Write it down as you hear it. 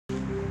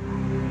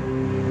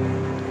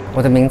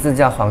我的名字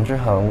叫黄志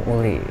恒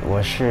乌里，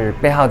我是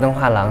背号灯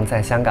画廊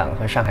在香港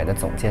和上海的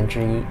总监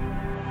之一。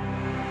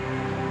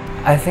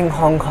I think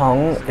Hong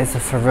Kong is a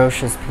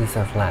ferocious piece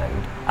of land.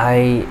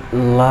 I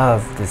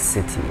love this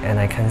city and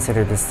I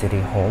consider this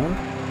city home.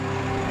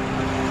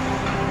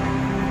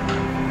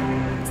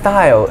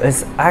 Style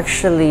is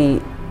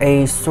actually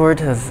a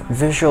sort of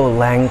visual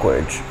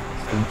language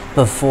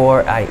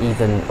before I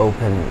even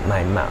open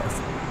my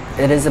mouth.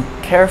 It is a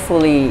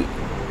carefully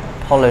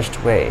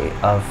polished way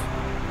of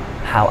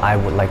how I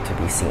would like to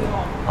be seen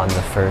on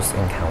the first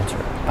encounter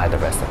by the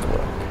rest of the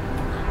world.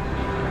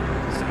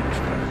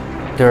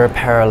 There are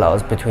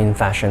parallels between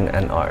fashion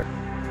and art.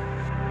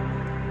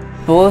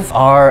 Both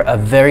are a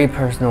very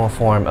personal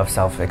form of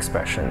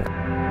self-expression.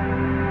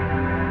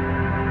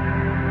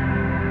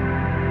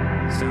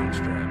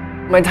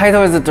 My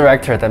title is a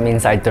director. That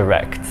means I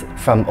direct,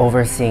 from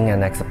overseeing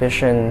an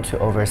exhibition to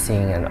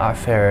overseeing an art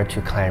fair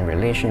to client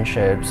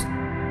relationships.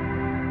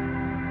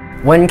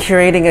 When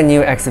curating a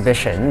new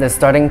exhibition, the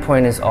starting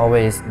point is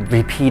always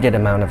repeated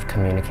amount of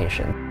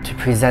communication to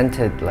present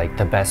it like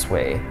the best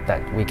way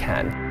that we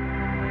can.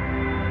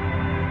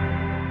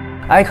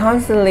 I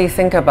constantly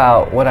think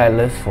about what I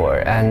live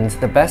for, and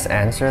the best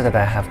answer that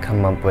I have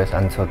come up with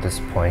until this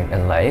point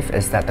in life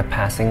is that the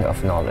passing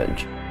of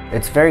knowledge.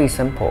 It's very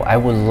simple. I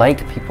would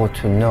like people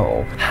to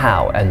know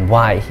how and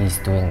why he's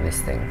doing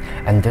this thing.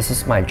 And this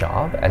is my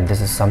job, and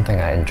this is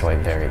something I enjoy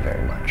very,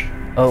 very much.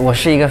 我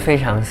是一个非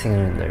常幸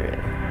运的人。